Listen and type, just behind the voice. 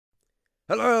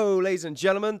Hello, ladies and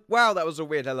gentlemen. Wow, that was a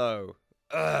weird hello.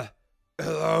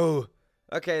 Hello.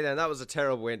 Okay then, that was a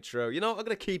terrible intro. You know what, I'm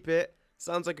gonna keep it.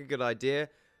 Sounds like a good idea.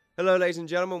 Hello, ladies and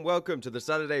gentlemen. Welcome to the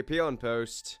Saturday Peon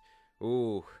Post.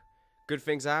 Ooh, good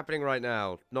things are happening right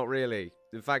now. Not really.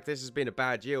 In fact, this has been a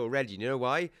bad year already. You know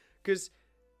why? Because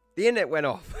the internet went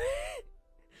off.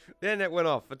 The internet went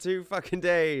off for 2 fucking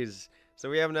days. So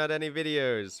we haven't had any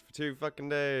videos for 2 fucking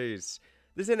days.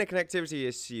 This internet connectivity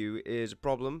issue is a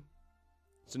problem.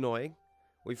 It's annoying.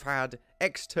 We've had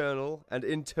external and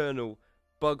internal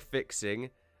bug fixing,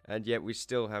 and yet we're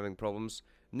still having problems.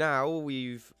 Now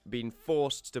we've been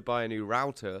forced to buy a new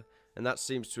router, and that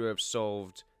seems to have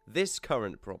solved this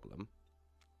current problem.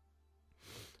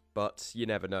 But you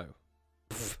never know.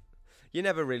 You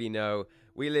never really know.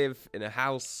 We live in a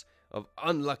house of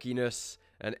unluckiness,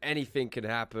 and anything can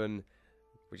happen,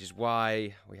 which is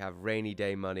why we have rainy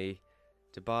day money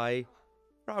to buy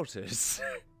routers.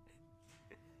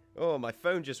 Oh, my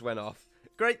phone just went off.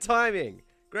 Great timing.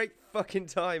 Great fucking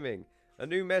timing. A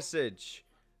new message.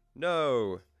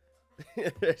 No.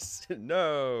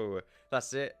 No.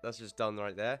 That's it. That's just done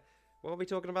right there. What are we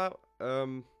talking about?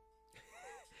 I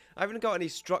haven't got any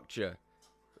structure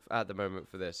at the moment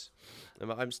for this.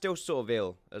 I'm still sort of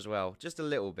ill as well. Just a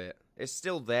little bit. It's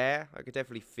still there. I could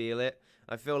definitely feel it.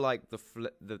 I feel like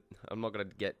I'm not going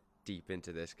to get deep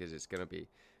into this because it's going to be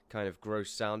kind of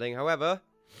gross sounding. However,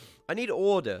 I need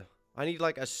order. I need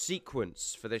like a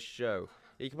sequence for this show.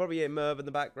 You can probably hear Merv in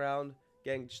the background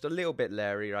getting just a little bit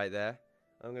leery right there.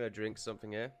 I'm going to drink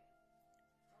something here.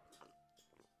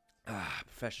 Ah,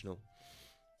 professional.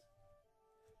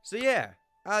 So yeah,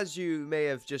 as you may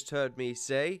have just heard me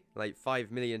say like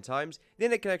 5 million times, the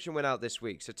internet connection went out this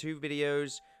week. So 2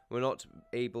 videos were not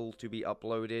able to be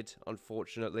uploaded,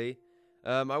 unfortunately.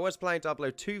 I was planning to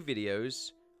upload 2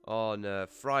 videos on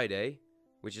Friday,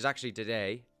 which is actually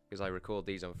today, because I record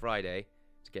these on Friday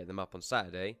to get them up on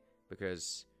Saturday,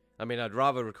 because, I mean, I'd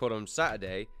rather record on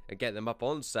Saturday and get them up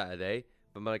on Saturday,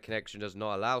 but my connection does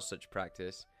not allow such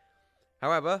practice.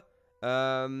 However,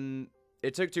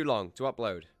 it took too long to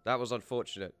upload. That was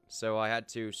unfortunate, so I had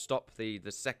to stop the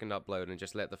second upload and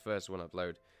just let the first one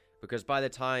upload, because by the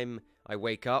time I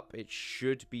wake up, it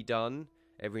should be done.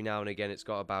 Every now and again, it's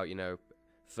got about,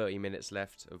 30 minutes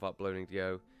left of uploading to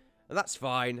go. And that's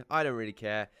fine. I don't really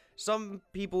care. Some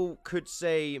people could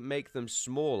say make them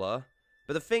smaller.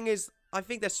 But the thing is, I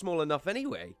think they're small enough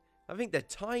anyway. I think they're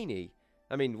tiny.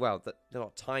 I mean, well, they're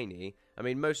not tiny. I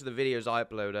mean, most of the videos I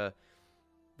upload are...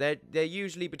 They're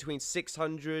usually between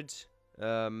 600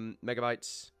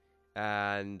 megabytes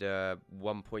and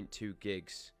 1.2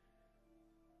 gigs.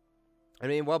 I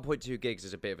mean, 1.2 gigs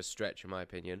is a bit of a stretch in my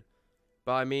opinion.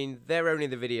 But, I mean, they're only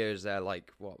the videos that are,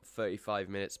 like, what, 35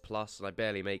 minutes plus, and I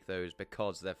barely make those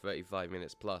because they're 35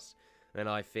 minutes plus. And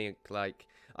I think, like,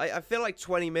 I feel like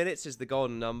 20 minutes is the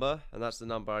golden number, and that's the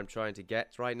number I'm trying to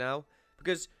get right now.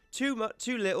 Because too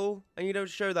little, and you don't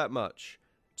show that much.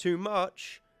 Too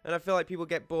much, and I feel like people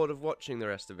get bored of watching the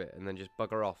rest of it, and then just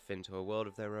bugger off into a world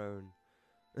of their own.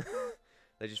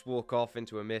 They just walk off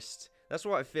into a mist. That's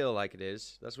what I feel like it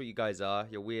is. That's what you guys are.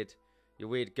 You're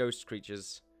weird ghost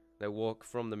creatures. They walk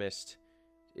from the mist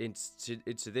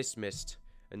into this mist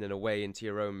and then away into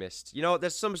your own mist. You know,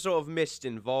 there's some sort of mist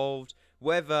involved.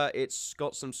 Whether it's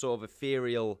got some sort of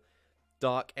ethereal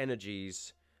dark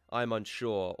energies, I'm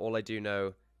unsure. All I do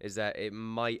know is that it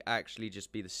might actually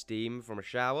just be the steam from a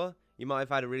shower. You might have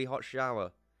had a really hot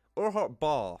shower or a hot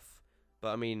bath.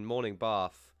 But I mean, morning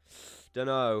bath.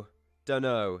 Dunno.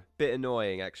 Bit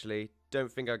annoying, actually.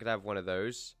 Don't think I could have one of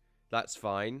those. That's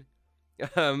fine.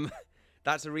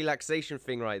 That's a relaxation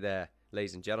thing right there,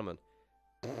 ladies and gentlemen.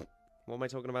 What am I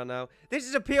talking about now? This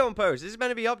is a Peon Post. This is meant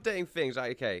to be updating things.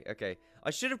 Okay. I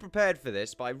should have prepared for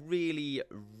this, but I really,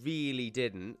 really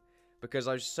didn't. Because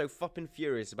I was so fucking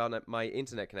furious about my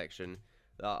internet connection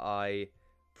that I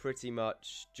pretty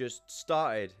much just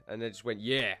started. And then just went,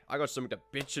 yeah, I got something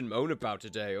to bitch and moan about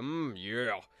today.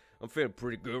 Yeah. I'm feeling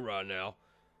pretty good right now.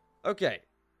 Okay.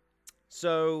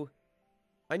 So,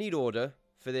 I need order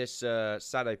for this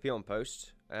Saturday Peon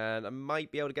Post, and I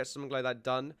might be able to get something like that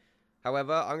done.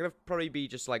 However, I'm going to probably be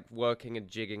just like working and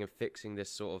jigging and fixing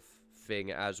this sort of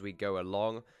thing as we go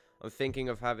along. I'm thinking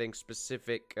of having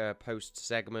specific post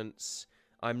segments.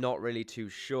 I'm not really too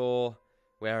sure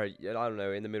where, I don't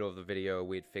know, in the middle of the video a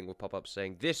weird thing will pop up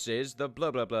saying, this is the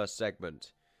blah blah blah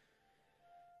segment.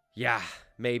 Yeah,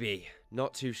 maybe.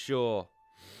 Not too sure.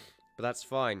 But that's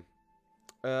fine.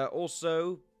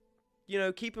 Also,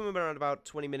 keep them around about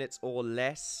 20 minutes or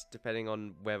less, depending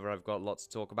on whether I've got lots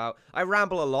to talk about. I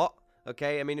ramble a lot.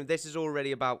 Okay, I mean, this is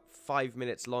already about 5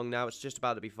 minutes long now. It's just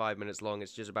about to be 5 minutes long.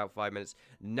 It's just about 5 minutes.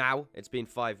 Now, it's been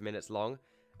 5 minutes long.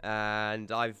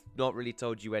 And I've not really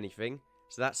told you anything.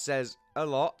 So that says a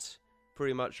lot.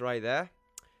 Pretty much right there.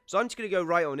 So I'm just going to go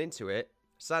right on into it.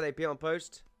 Saturday Peon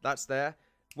Post. That's there.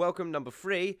 Welcome, number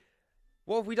 3.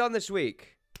 What have we done this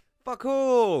week? Fuck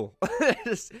all!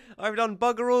 I've done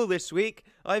bugger all this week.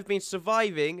 I've been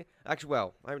surviving. Actually,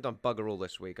 well, I haven't done bugger all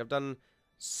this week. I've done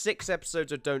 6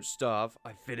 episodes of Don't Starve.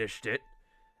 I finished it.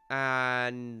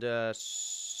 And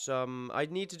I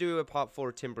need to do a part 4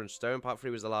 of Timber and Stone. Part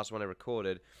 3 was the last one I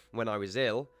recorded when I was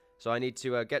ill. So I need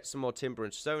to get some more Timber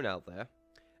and Stone out there.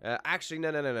 Actually,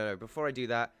 no. Before I do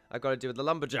that, I've got to do the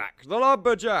Lumberjack. The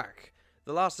Lumberjack!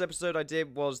 The last episode I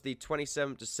did was the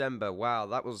 27th December. Wow,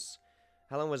 that was...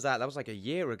 How long was that? That was like a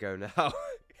year ago now.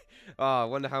 Oh, I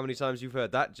wonder how many times you've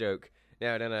heard that joke.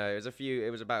 No.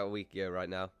 It was about a week ago right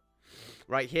now.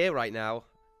 Right here, right now.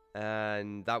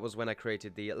 And that was when I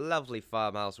created the lovely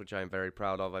farmhouse, which I'm very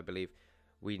proud of, I believe.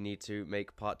 We need to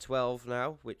make part 12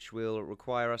 now, which will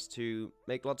require us to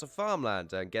make lots of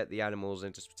farmland and get the animals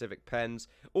into specific pens.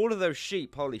 All of those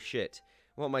sheep, holy shit.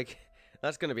 What am I...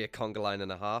 That's going to be a conga line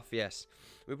and a half, yes.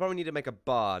 We probably need to make a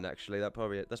barn, actually.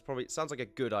 That's probably sounds like a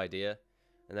good idea.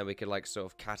 And then we could, like, sort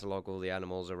of catalog all the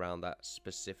animals around that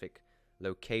specific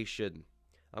location.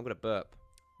 I'm going to burp.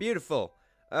 Beautiful.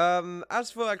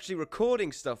 As for actually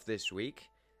recording stuff this week,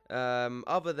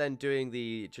 other than doing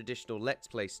the traditional Let's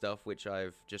Play stuff, which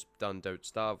I've just done Don't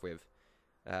Starve with.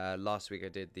 Last week I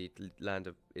did the Land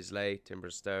of Islay, Timber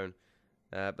and Stone.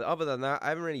 But other than that, I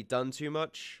haven't really done too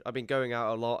much. I've been going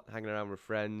out a lot, hanging around with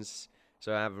friends.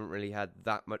 So I haven't really had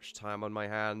that much time on my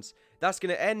hands. That's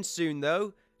going to end soon,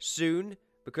 though. Soon.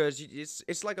 Because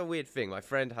it's like a weird thing. My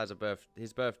friend has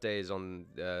his birthday is on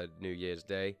New Year's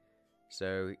Day.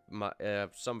 So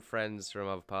some friends from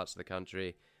other parts of the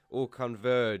country all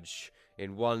converge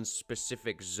in one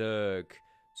specific Zerg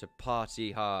to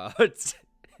party hard.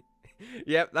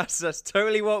 Yep, that's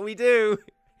totally what we do.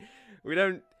 We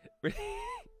don't...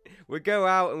 we go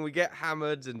out and we get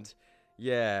hammered and...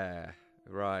 Yeah,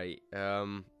 right.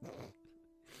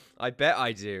 I bet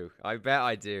I do.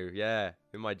 Yeah,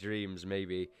 in my dreams,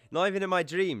 maybe. Not even in my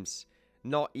dreams.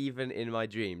 Not even in my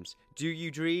dreams. Do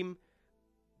you dream?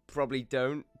 Probably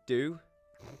don't. Do?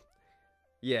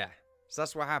 Yeah. So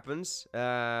that's what happens.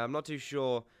 I'm not too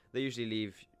sure. They usually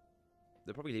leave.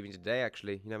 They're probably leaving today,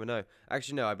 actually. You never know.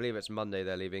 Actually, no. I believe it's Monday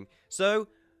they're leaving. So...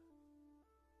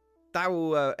 that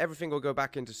will, everything will go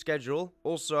back into schedule.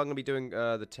 Also, I'm going to be doing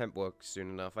the temp work soon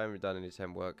enough. I haven't done any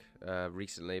temp work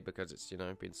recently because it's, you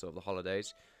know, been sort of the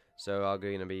holidays. So I'm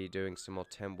going to be doing some more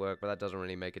temp work, but that doesn't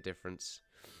really make a difference.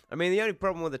 I mean, the only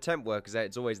problem with the temp work is that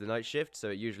it's always the night shift, so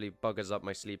it usually buggers up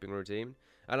my sleeping routine.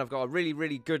 And I've got a really,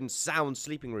 really good and sound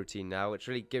sleeping routine now, which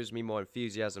really gives me more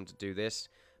enthusiasm to do this,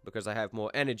 because I have more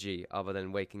energy other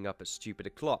than waking up at stupid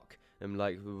o'clock. I'm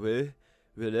like, what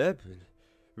happened?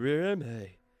 Where am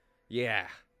I? Yeah,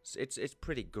 it's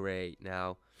pretty great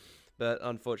now, but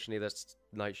unfortunately this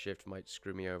night shift might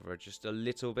screw me over just a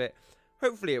little bit.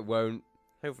 Hopefully it won't.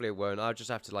 I'll just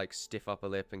have to, like, stiff up a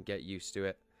lip and get used to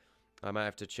it. I might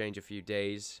have to change a few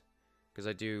days, because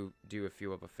I do a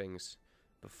few other things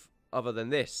other than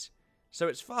this. So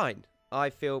it's fine. I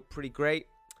feel pretty great.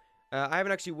 I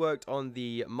haven't actually worked on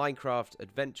the Minecraft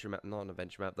adventure map, not an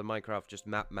adventure map, the Minecraft just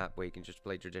map where you can just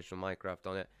play traditional Minecraft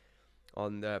on it,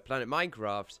 on Planet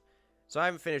Minecraft. So I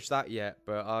haven't finished that yet,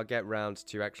 but I'll get round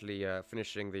to actually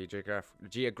finishing the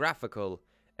geographical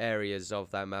areas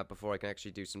of that map before I can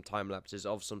actually do some time lapses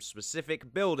of some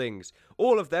specific buildings,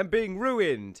 all of them being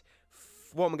ruined.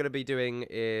 What I'm going to be doing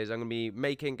is I'm going to be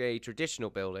making a traditional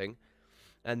building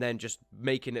and then just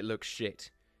making it look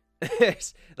shit.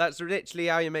 That's literally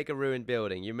how you make a ruined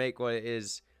building. You make what it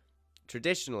is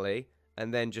traditionally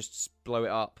and then just blow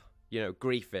it up, you know,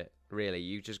 grief it. Really,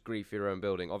 you just grief your own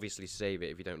building. Obviously, save it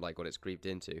if you don't like what it's griefed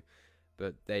into.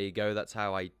 But there you go. That's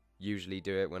how I usually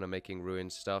do it when I'm making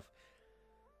ruined stuff.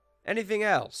 Anything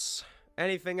else?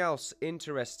 Anything else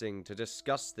interesting to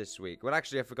discuss this week? Well,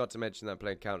 actually, I forgot to mention that I'm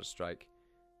playing Counter-Strike.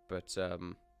 But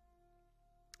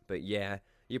yeah,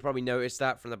 you probably noticed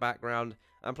that from the background.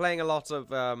 I'm playing a lot of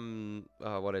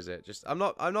what is it? Just I've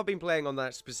not been playing on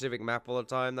that specific map all the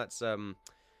time. That's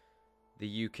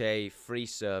the UK free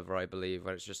server, I believe,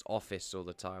 where it's just office all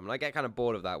the time. And I get kind of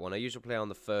bored of that one. I usually play on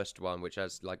the first one, which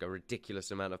has like a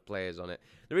ridiculous amount of players on it.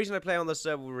 The reason I play on the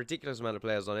server with a ridiculous amount of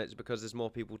players on it is because there's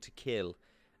more people to kill.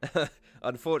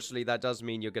 Unfortunately, that does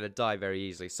mean you're going to die very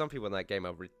easily. Some people in that game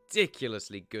are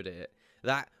ridiculously good at it.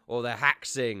 That, or they're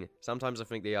hacksing. Sometimes I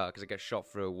think they are, because I get shot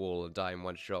through a wall and die in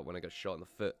one shot when I get shot in the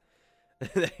foot.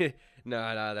 No,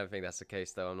 I don't think that's the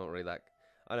case, though. I'm not really that...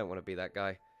 I don't want to be that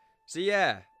guy. So,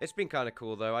 yeah, it's been kind of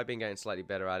cool, though. I've been getting slightly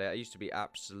better at it. I used to be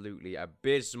absolutely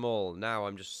abysmal. Now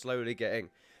I'm just slowly getting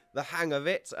the hang of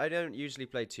it. I don't usually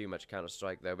play too much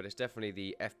Counter-Strike, though, but it's definitely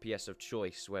the FPS of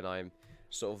choice when I'm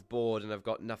sort of bored and I've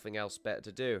got nothing else better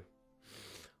to do.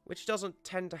 Which doesn't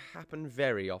tend to happen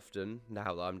very often,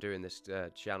 now that I'm doing this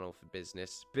channel for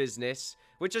business,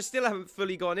 which I still haven't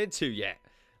fully gone into yet.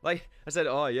 Like, I said,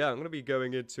 oh yeah, I'm going to be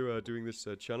going into doing this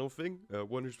channel thing,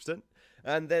 100%.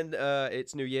 And then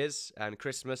it's New Year's, and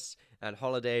Christmas, and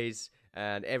holidays,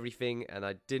 and everything, and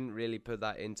I didn't really put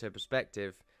that into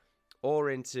perspective,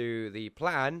 or into the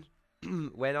plan,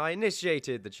 when I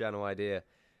initiated the channel idea.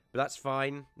 But that's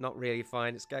fine, not really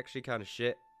fine, it's actually kind of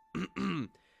shit.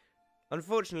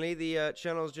 Unfortunately, the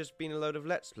channel's just been a load of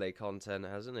Let's Play content,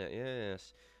 hasn't it?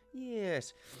 Yes.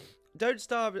 Yes. Don't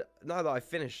Starve... Now that I've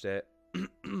finished it,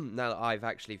 now that I've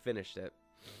actually finished it,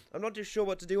 I'm not too sure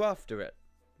what to do after it.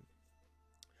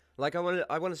 Like, I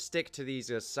want to stick to these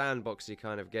sandboxy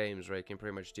kind of games where you can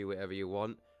pretty much do whatever you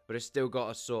want, but it's still got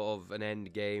a sort of an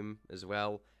end game as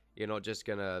well. You're not just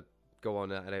gonna go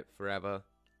on at it forever.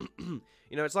 You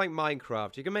know, it's like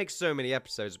Minecraft. You can make so many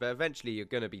episodes, but eventually you're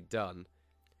gonna be done.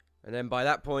 And then by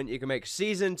that point, you can make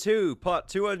Season 2, Part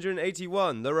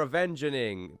 281, The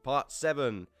Revengeing, Part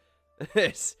 7.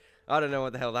 I don't know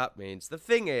what the hell that means. The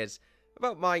thing is,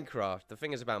 about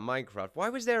Minecraft, why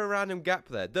was there a random gap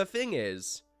there? The thing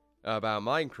is, about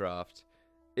Minecraft,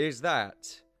 is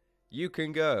that you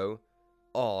can go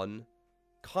on,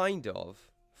 kind of,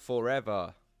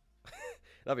 forever.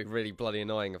 That'd be really bloody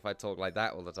annoying if I talk like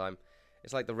that all the time.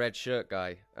 It's like the red shirt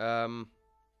guy. Oh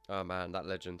man, that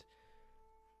legend.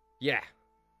 Yeah,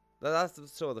 that's the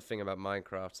sort of the thing about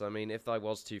Minecraft. So, I mean, if I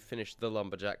was to finish the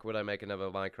Lumberjack, would I make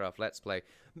another Minecraft Let's Play?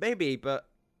 Maybe, but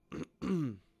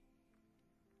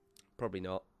probably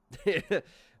not.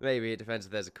 Maybe, it depends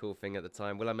if there's a cool thing at the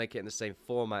time. Will I make it in the same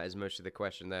format is mostly the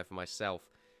question there for myself,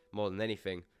 more than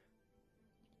anything.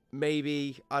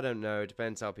 Maybe, I don't know, it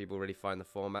depends how people really find the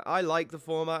format. I like the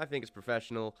format, I think it's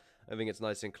professional, I think it's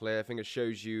nice and clear, I think it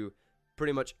shows you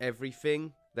pretty much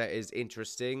everything that is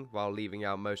interesting while leaving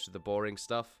out most of the boring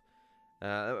stuff.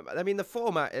 I mean, the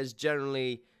format is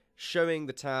generally showing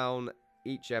the town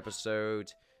each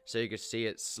episode so you can see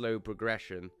its slow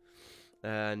progression.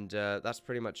 And that's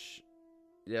pretty much,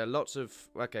 yeah, lots of,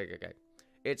 okay.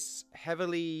 It's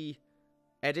heavily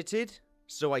edited,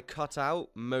 so I cut out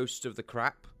most of the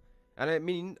crap. And I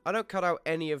mean, I don't cut out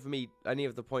any of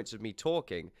the points of me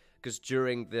talking, because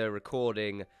during the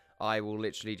recording, I will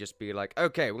literally just be like,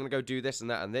 okay, we're going to go do this and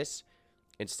that and this,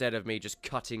 instead of me just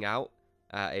cutting out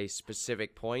at a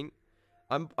specific point.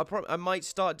 I might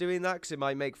start doing that, because it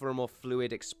might make for a more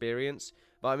fluid experience.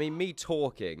 But I mean, me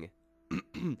talking,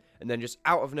 and then just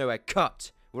out of nowhere,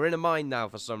 cut. We're in a mine now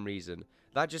for some reason.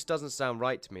 That just doesn't sound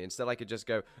right to me. Instead, I could just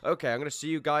go, okay, I'm going to see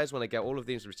you guys when I get all of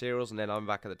these materials, and then I'm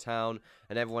back at the town,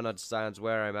 and everyone understands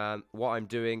where I'm at, what I'm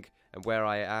doing, and where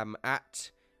I am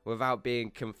at, without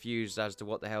being confused as to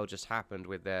what the hell just happened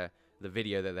with the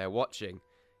video that they're watching.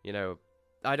 You know,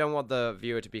 I don't want the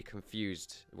viewer to be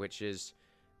confused, which is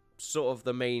sort of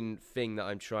the main thing that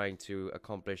I'm trying to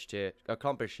accomplish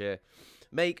here.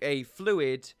 Make a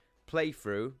fluid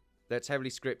playthrough that's heavily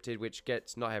scripted, which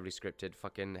gets, not heavily scripted,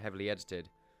 fucking heavily edited,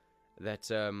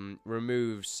 that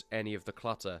removes any of the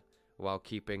clutter while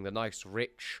keeping the nice,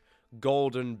 rich,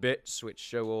 golden bits which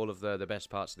show all of the best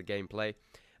parts of the gameplay.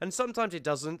 And sometimes it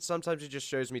doesn't. Sometimes it just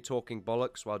shows me talking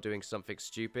bollocks while doing something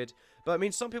stupid. But I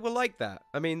mean, some people like that.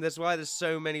 I mean, that's why there's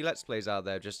so many Let's Plays out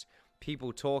there, just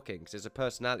people talking, because it's a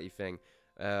personality thing.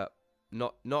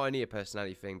 Not only a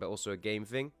personality thing, but also a game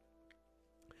thing.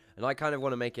 And I kind of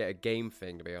want to make it a game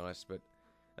thing, to be honest. But,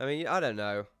 I mean, I don't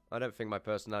know. I don't think my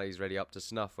personality is really up to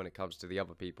snuff when it comes to the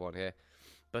other people on here.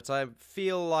 But I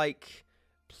feel like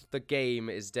the game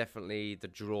is definitely the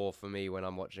draw for me when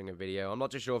I'm watching a video. I'm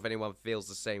not too sure if anyone feels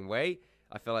the same way.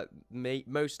 I feel like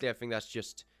mostly I think that's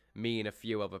just me and a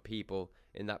few other people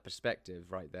in that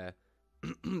perspective right there.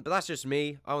 But that's just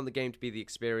me. I want the game to be the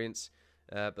experience,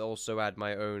 but also add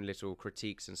my own little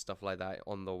critiques and stuff like that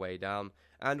on the way down.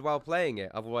 And while playing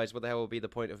it, otherwise what the hell will be the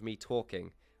point of me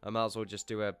talking? I might as well just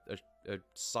do a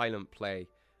silent play,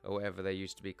 or whatever they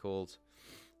used to be called.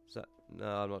 So, no,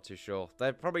 I'm not too sure.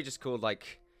 They're probably just called,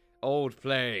 like, old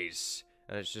plays.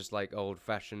 And it's just, like,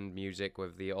 old-fashioned music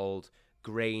with the old,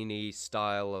 grainy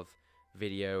style of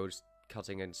videos,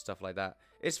 cutting and stuff like that.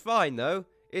 It's fine, though.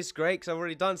 It's great, because I've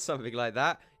already done something like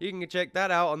that. You can check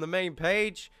that out on the main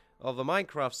page of the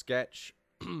Minecraft sketch.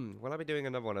 Will I be doing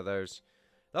another one of those?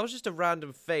 That was just a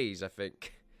random phase, I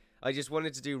think. I just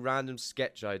wanted to do random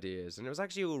sketch ideas, and it was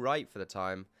actually alright for the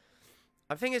time.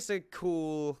 I think it's a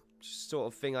cool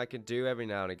sort of thing I can do every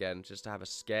now and again, just to have a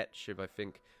sketch if I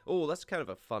think, oh, that's kind of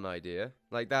a fun idea.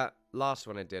 Like that last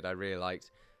one I did, I really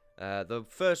liked. The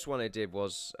first one I did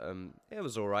was, it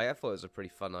was alright. I thought it was a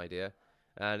pretty fun idea.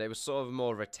 And it was sort of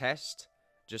more of a test,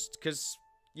 just because,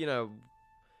 you know,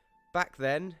 back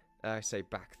then, I say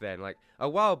back then, like a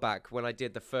while back when I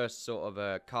did the first sort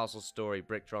of Castle Story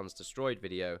Bricktrons Destroyed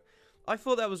video, I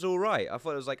thought that was alright. I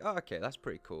thought it was like, oh, okay, that's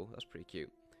pretty cool. That's pretty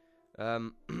cute.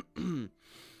 And,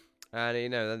 you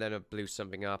know, then I blew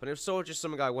something up. And it was sort of just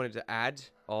something I wanted to add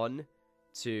on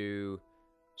to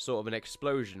sort of an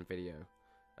explosion video.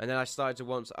 And then I started to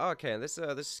want, oh, okay, this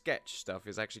sketch stuff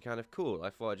is actually kind of cool. I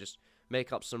thought I'd just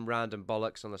make up some random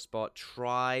bollocks on the spot,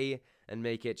 try and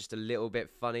make it just a little bit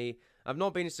funny. I've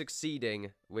not been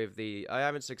succeeding with I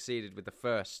haven't succeeded with the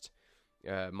first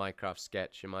Minecraft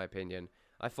sketch, in my opinion.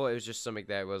 I thought it was just something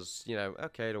that was, you know,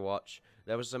 okay to watch.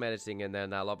 There was some editing in there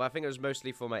and that lot, but I think it was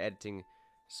mostly for my editing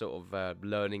sort of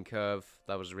learning curve.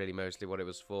 That was really mostly what it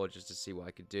was for, just to see what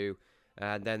I could do.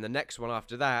 And then the next one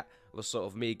after that was sort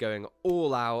of me going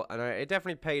all out, and it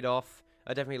definitely paid off.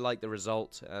 I definitely liked the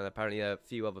result, and apparently a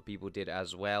few other people did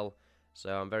as well.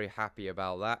 So I'm very happy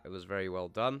about that. It was very well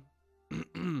done.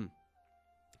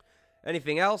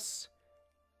 Anything else?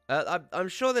 I'm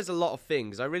sure there's a lot of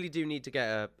things. I really do need to get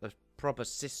a proper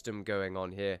system going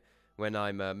on here when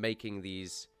I'm making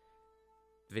these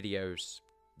videos,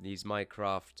 these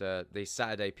Minecraft, these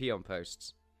Saturday Peon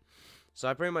posts. So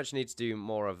I pretty much need to do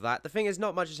more of that. The thing is,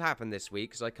 not much has happened this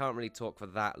week, so I can't really talk for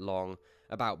that long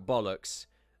about bollocks.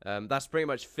 That's pretty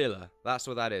much filler. That's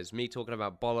what that is. Me talking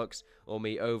about bollocks, or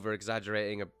me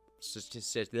over-exaggerating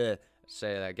say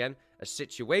that again, a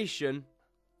situation,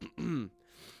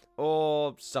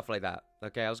 or stuff like that.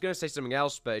 Okay, I was going to say something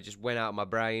else, but it just went out of my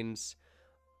brains.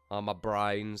 On my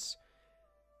brains.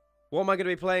 What am I going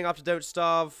to be playing after Don't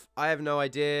Starve? I have no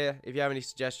idea. If you have any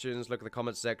suggestions, look at the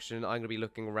comments section. I'm going to be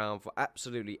looking around for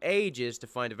absolutely ages to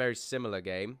find a very similar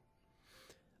game.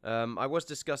 I was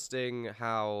discussing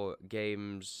how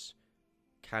games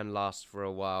can last for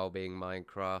a while, being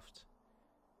Minecraft.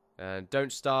 And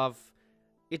Don't Starve.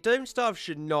 Don't Starve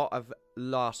should not have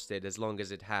lasted as long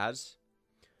as it has.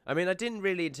 I mean, I didn't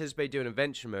really anticipate doing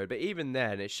Adventure Mode, but even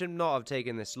then, it should not have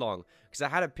taken this long. Because I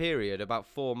had a period, about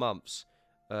 4 months,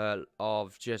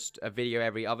 of just a video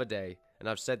every other day. And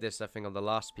I've said this, I think, on the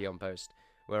last Peon Post,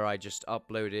 where I just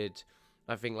uploaded,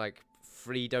 I think, like,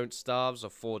 3 Don't Starves or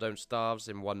 4 Don't Starves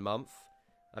in 1 month.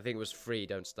 I think it was 3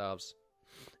 Don't Starves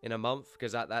in a month,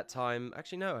 because at that time,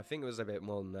 actually no, I think it was a bit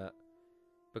more than that.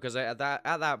 Because at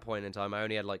that point in time, I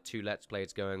only had like 2 Let's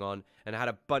Plays going on, and I had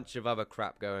a bunch of other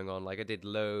crap going on. Like I did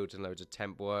loads and loads of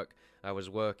temp work. I was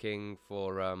working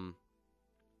for I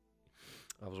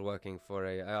was working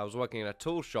in a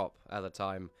tool shop at the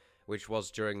time, which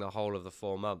was during the whole of the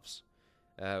 4 months,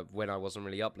 when I wasn't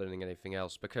really uploading anything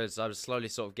else, because I was slowly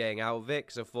sort of getting out of it.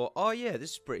 Because I thought, oh yeah,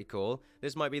 this is pretty cool.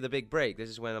 This might be the big break. This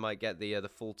is when I might get the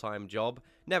full-time job.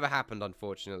 Never happened,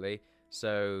 unfortunately.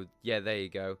 So yeah, there you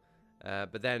go.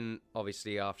 But then,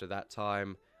 obviously, after that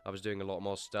time, I was doing a lot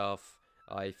more stuff.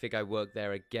 I think I worked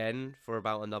there again for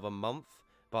about another month,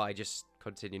 but I just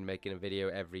continued making a video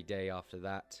every day after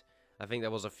that. I think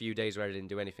there was a few days where I didn't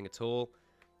do anything at all.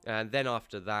 And then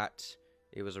after that,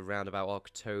 it was around about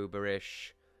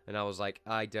October-ish, and I was like,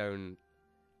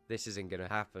 this isn't going to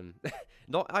happen.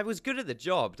 I was good at the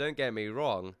job, don't get me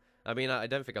wrong. I mean, I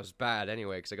don't think I was bad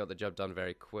anyway, because I got the job done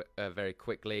very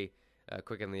quickly,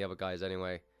 quicker than the other guys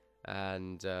anyway.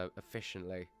 And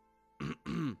efficiently.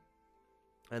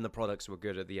 And the products were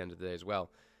good at the end of the day as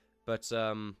well. But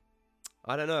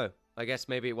I don't know, I guess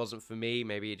maybe it wasn't for me,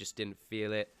 maybe it just didn't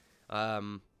feel it.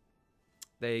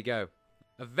 There you go.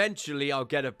 Eventually I'll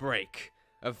get a break.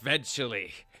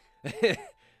 Eventually.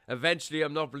 Eventually,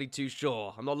 I'm not really too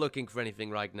sure. I'm not looking for anything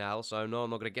right now, so I know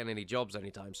I'm not going to get any jobs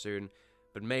anytime soon.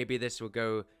 But maybe this will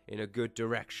go in a good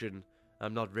direction.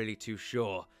 I'm not really too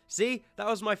sure. See? That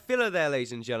was my filler there,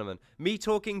 ladies and gentlemen. Me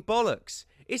talking bollocks.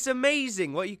 It's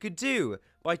amazing what you could do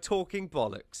by talking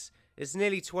bollocks. It's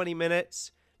nearly 20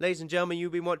 minutes. Ladies and gentlemen,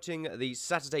 you've been watching the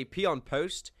Saturday Peon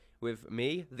Post with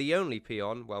me, the only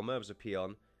peon. Well, Merv's a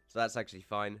peon, so that's actually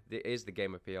fine. It is the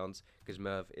game of peons, because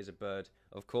Merv is a bird,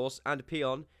 of course, and a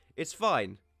peon. It's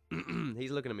fine.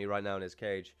 He's looking at me right now in his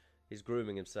cage. He's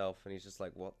grooming himself, and he's just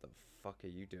like, what the fuck are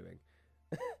you doing?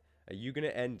 Are you going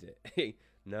to end it?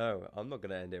 No, I'm not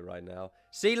going to end it right now.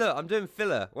 See, look, I'm doing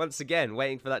filler once again,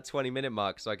 waiting for that 20-minute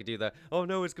mark so I could do the, oh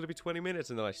no, it's going to be 20 minutes,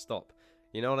 and then I stop.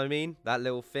 You know what I mean? That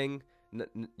little thing,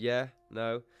 Yeah?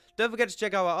 No? Don't forget to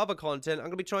check out our other content. I'm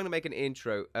going to be trying to make an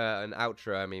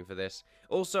outro, I mean, for this.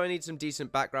 Also, I need some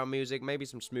decent background music, maybe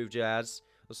some smooth jazz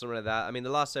or something like that. I mean, the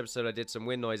last episode I did some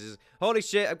wind noises. Holy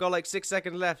shit, I've got like 6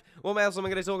 seconds left. What else am I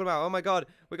going to talk about? Oh my god,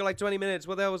 we got like 20 minutes.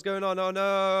 What the hell was going on? Oh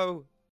no!